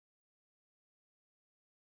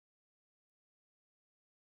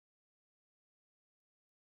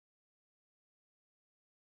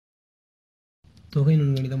தொகை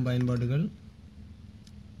நுண்கணிதம் பயன்பாடுகள்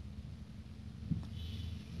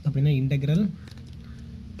அப்படின்னா இன்டெக்ரல்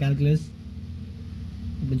கால்குலஸ்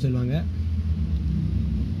அப்படின்னு சொல்லுவாங்க.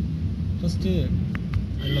 ஃபஸ்ட்டு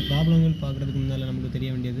அதில் ப்ராப்ளங்கள் பார்க்குறதுக்கு முன்னால் நமக்கு தெரிய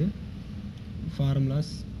வேண்டியது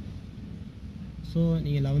ஃபார்முலாஸ். ஸோ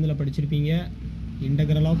நீங்கள் 11ல் படிச்சிருப்பீங்க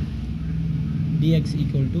integral of dx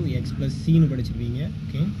equal to X plus சின்னு படிச்சிருப்பீங்க.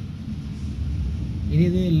 ஓகே,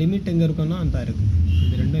 இது லிமிட் எங்கே இருக்குன்னா அந்த இருக்குது.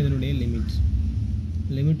 இது ரெண்டும் இதனுடைய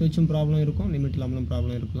லிமிட் வச்சும் ப்ராப்ளம் இருக்கும், லிமிட் இல்லாமலும்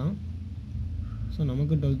ப்ராப்ளம் இருக்கலாம். ஸோ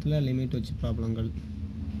நமக்கு 12ல் லிமிட் வச்சு ப்ராப்ளங்கள்.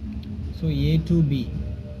 ஸோ a to b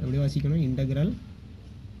எப்படி வாசிக்கணும், integral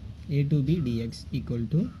a to b dx equal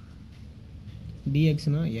to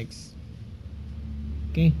dxனா X.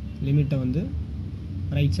 Okay, லிமிட்டை வந்து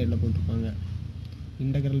ரைட் சைடில் போட்டுருப்பாங்க.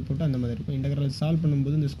 இன்டெக்ரல் போட்டு அந்த மாதிரி இருக்கும். இன்டெக்ரல் சால்வ்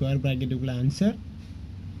பண்ணும்போது இந்த square ப்ராக்கெட்டுக்குள்ளே answer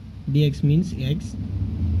dx means X,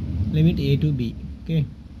 limit a to b. Okay,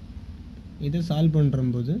 இதை சால்வ்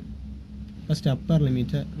பண்ணுறம்போது ஃபஸ்ட்டு அப்பர்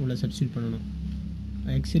லிமிட்டை உள்ள சப்ஸ்டியூட் பண்ணணும்.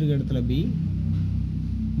 எக்ஸ் இருக்கிற இடத்துல b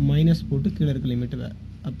மைனஸ் போட்டு கீழே இருக்க லிமிட்டை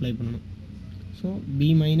அப்ளை பண்ணணும். So b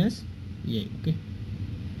minus a. Okay,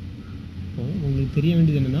 இப்போ உங்களுக்கு தெரிய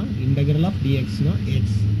வேண்டியது என்னென்னா இன்டெக்ரல் ஆஃப் dxனா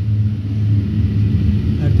எக்ஸ்.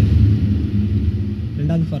 அடுத்தது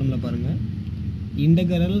ரெண்டாவது ஃபார்முலா பாருங்கள்,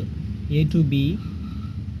 integral a to b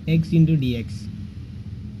X into dx.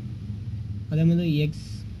 அதே மாதிரி எக்ஸ்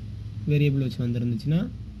வேரியபிள் வச்சு வந்துருந்துச்சுன்னா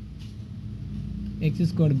எக்ஸ்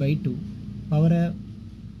ஸ்கொயர்ட் பை 2 பவரை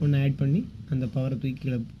ஒன்று ஆட் பண்ணி அந்த பவரை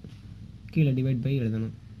தூக்கி கீழே டிவைட் பை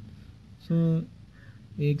எழுதணும். So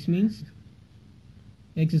X means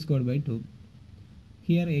X squared by 2.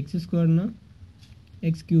 Here X ஸ்கொயர்ட்னா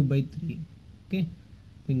X cube by 3. Okay,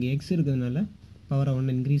 இங்கே எக்ஸ் இருக்கிறதுனால பவரை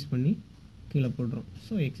ஒன்று இன்க்ரீஸ் பண்ணி கீழே போடுறோம்.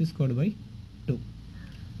 So X squared by 2.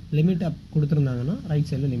 Limit அப் கொடுத்துருந்தாங்கன்னா ரைட்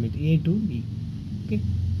சைடில் limit a to b. Okay,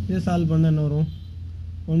 இதை சால்வ் பண்ணால் என்ன வரும்,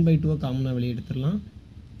 1/2 காமனாக வெளியே எடுத்துடலாம்.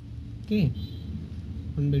 ஓகே,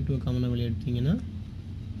 1/2 காமனாக வெளியே எடுத்தீங்கன்னா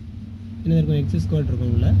என்ன இருக்கும், எக்ஸ் ஸ்கொயர்ட்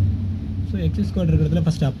இருக்கும்ல. ஸோ எக்ஸ் ஸ்கொயர்ட் இருக்கிறதுல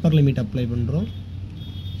ஃபஸ்ட்டு அப்பர் லிமிட் அப்ளை பண்ணுறோம்.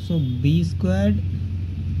 So b squared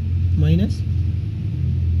minus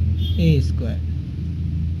a square.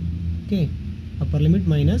 Okay, upper limit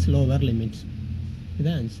minus lower limits,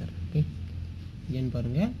 இதுதான் ஆன்சர். ஓகே, ஏன்னு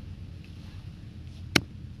பாருங்கள்.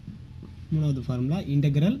 மூணாவது formula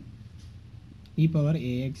integral e power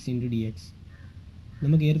ax into dx.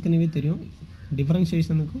 நமக்கு ஏற்கனவே தெரியும்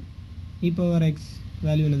டிஃபரன்ஷியேஷனுக்கும் e பவர் x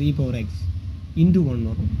வேல்யூ என்னது, e பவர் x இன்டு 1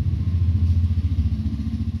 வரும்.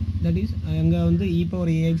 தட் இஸ் அங்கே வந்து e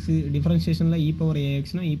power ax டிஃபரன்ஷியேஷனில் e power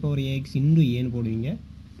axனா e power ax into ஏன்னு போடுவீங்க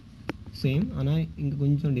சேம். ஆனால் இங்கே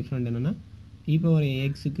கொஞ்சம் டிஃப்ரெண்ட் என்னென்னா e பவர்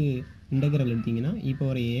axக்கு இன்டெக்ரல் எடுத்திங்கன்னா e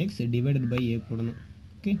power ax divided by a போடணும்.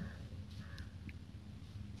 ஓகே,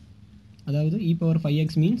 அதாவது e power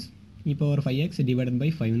 5x means e power 5x divided by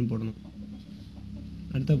 5னு போடணும்.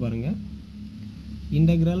 அடுத்த பாருங்கள்,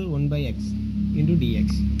 இன்டெக்ரல் 1/x இன்டு dx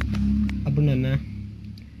அப்படின்னு என்ன,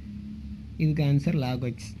 இதுக்கு answer log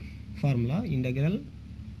x formula. Integral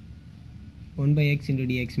 1/x into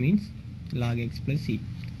dx means log x plus c.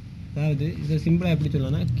 அதாவது இதை சிம்பிளாக எப்படி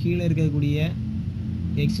சொல்லலாம்னா, கீழே இருக்கக்கூடிய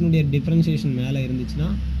எக்ஸினுடைய டிஃப்ரென்ஷியேஷன் மேலே இருந்துச்சுன்னா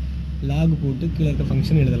லாக் போட்டு கீழே இருக்க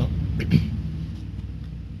ஃபங்க்ஷன் எழுதலாம்.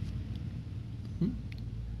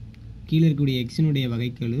 கீழே இருக்கக்கூடிய எக்ஸினுடைய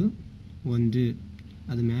வகைக்கெழு 1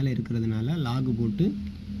 அது மேலே இருக்கிறதுனால லாக் போட்டு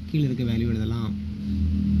கீழே இருக்க வேல்யூ எழுதலாம்.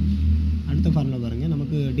 அடுத்த ஃபார்முலா பாருங்கள்,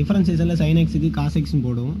 நமக்கு டிஃபரன்ஷியேஷனில் சைன் எக்ஸுக்கு காஸ் எக்ஸ்னு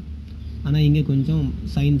போடுவோம். ஆனால் இங்கே கொஞ்சம்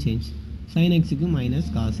சைன் சேஞ்ச், சைன் எக்ஸுக்கு minus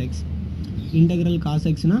cos X. Integral cos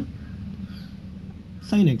எக்ஸ்னால்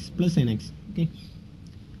sine x plus sine x. Okay,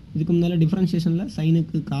 இதுக்கு முன்னால் டிஃபரன்ஷியேஷனில்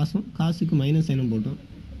சைனுக்கு காசும் காசுக்கு மைனஸ் சைனும் போட்டோம்.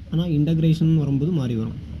 ஆனால் இன்டகிரேஷன் வரும்போது மாறி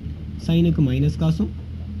வரும், சைனுக்கு மைனஸ் காசும்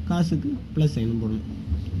காசுக்கு ப்ளஸ் சைனும் போடணும்.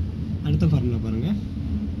 அடுத்த ஃபார்முலா பாருங்கள்,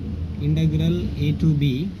 integral a to b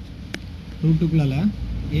ரூட்டுக்குள்ளால்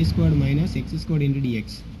a squared minus X squared into dx.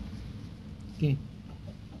 Okay,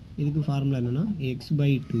 இதுக்கு ஃபார்முலா என்னென்னா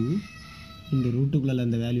x/2 இந்த ரூட்டுக்குள்ளால்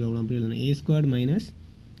அந்த வேல்யூ ஆகணும். அப்படி எழுதணும், a squared minus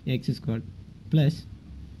X squared plus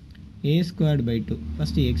a squared by 2.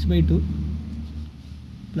 First x/2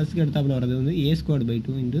 ப்ளஸ்க்கு எடுத்தாப்பில் வர்றது வந்து a squared by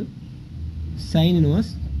 2 into sine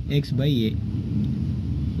inverse x/a.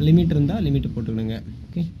 Limit இருந்தால் லிமிட் போட்டுக்கிடுங்க.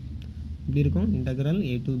 ஓகே, இப்படி இருக்கும் integral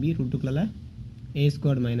a to b ரூட்டுக்குள்ளால் a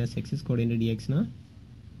squared minus X squared into dxனால்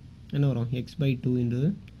என்ன வரும், x/2 into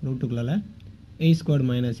ரூட்டுக்குள்ளால் a squared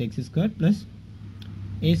minus X squared plus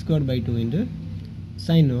a squared by 2 into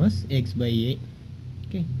sine inverse x/a.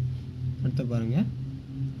 Okay, அடுத்த பாருங்கள்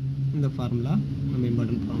இந்த formula நம்ம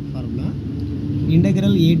important formula,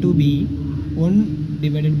 integral a to b 1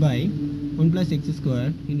 divided by 1 + x²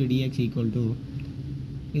 into dx equal to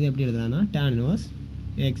இது எப்படி எழுதலாம்னா tan inverse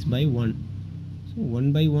x by 1. So 1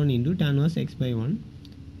 by 1 into tan inverse x by 1.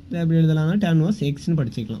 இதை எப்படி எழுதலாம்னா tan inverse xன்னு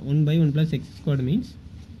படிச்சுக்கலாம். 1 by 1 plus x squared means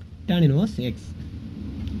tan inverse x.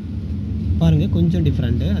 பாருங்கள் கொஞ்சம்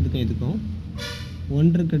different அதுக்கும் இதுக்கும்.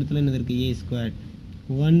 1 இருக்க இடத்துல என்னது இருக்குது a squared.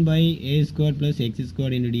 1 by a squared plus x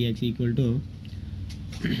squared into dx equal to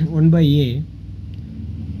 1 by a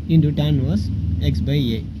into tan inverse x by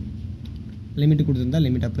a. Limit கொடுத்துருந்தா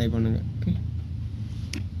லிமிட் அப்ளை பண்ணுங்கள். ஓகே,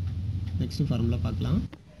 நெக்ஸ்ட் ஃபார்முலா பார்க்கலாம்.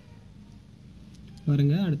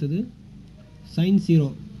 பாருங்க அடுத்தது sin 0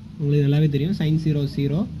 உங்களுக்கு நல்லாவே தெரியும். sin 0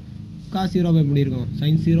 0, cos 0 எப்படி இருக்கும்?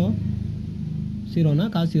 sin 0 0னா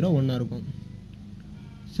cos 0 1 இருக்கும்.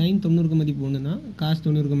 sin 90க்கு மதிப்பு 1னா cos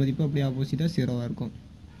 90க்கு மதிப்பு அப்படியே ஆப்போசிட்டாக 0வாக இருக்கும்.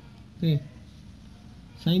 Okay,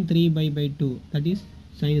 sin 3/2 that is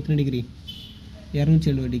sin எத்தனை டிகிரி?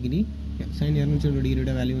 270 டிகிரி. sin 270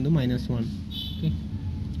 டிகிரியோட வேல்யூ வந்து -1. Okay,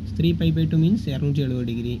 3π/2 means 270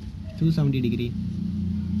 degree, 270 degree.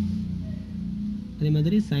 அதே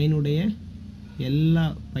மாதிரி சைனுடைய எல்லா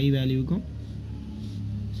பை வேல்யூவுக்கும்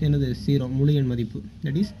என்னது 0 முழு எண் மதிப்பு.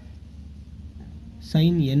 That is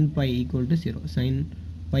sin nπ equal to 0, sin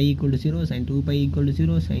π equal to 0, sin 2π equal to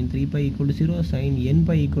 0, sin 3π equal to 0, sin nπ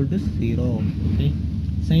equal to 0. Okay,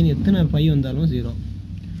 sin எத்தனை பை வந்தாலும் 0.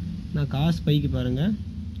 நான் cos பைக்கு பாருங்கள்,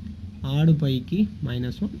 ஆடு bike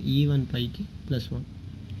 -1, even bike +1.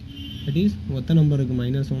 That is ஒத்த நம்பருக்கு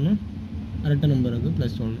 -1, அரட்டை நம்பருக்கு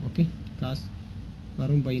 +1. ஓகே, காஸ்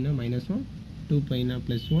வரும் பைனா -1, 2 பைனா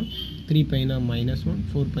 +1, 3 பைனா -1,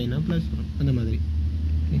 4 பைனா +1 அந்த மாதிரி.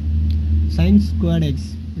 ஓகே, sin squared x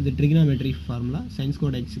இது ட்ரிகனாமெட்ரி ஃபார்முலா. sin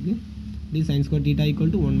squared xக்கு இது sin squared theta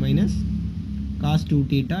equal to 1 - cos 2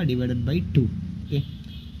 theta divided by 2. Okay,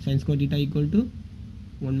 sin squared theta equal to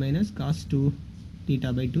 1 - cos 2 theta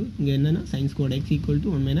by 2. இங்கே என்னென்னா sin squared x equal to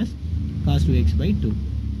 1 - cos 2x by 2.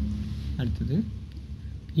 அடுத்தது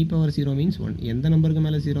e power 0 means 1. எந்த நம்பருக்கு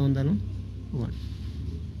மேலே 0 வந்தாலும் 1.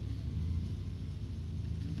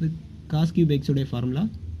 cos cube x உடைய formula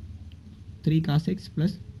 3 cos x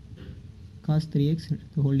plus cos 3x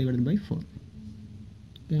the whole divided by 4.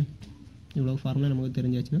 Okay, இவ்வளோ formula நமக்கு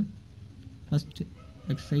தெரிஞ்சாச்சுன்னா ஃபஸ்ட்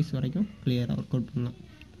எக்ஸசைஸ் வரைக்கும் கிளியராக ஒர்க் அவுட் பண்ணலாம்.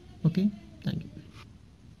 Okay, thank you.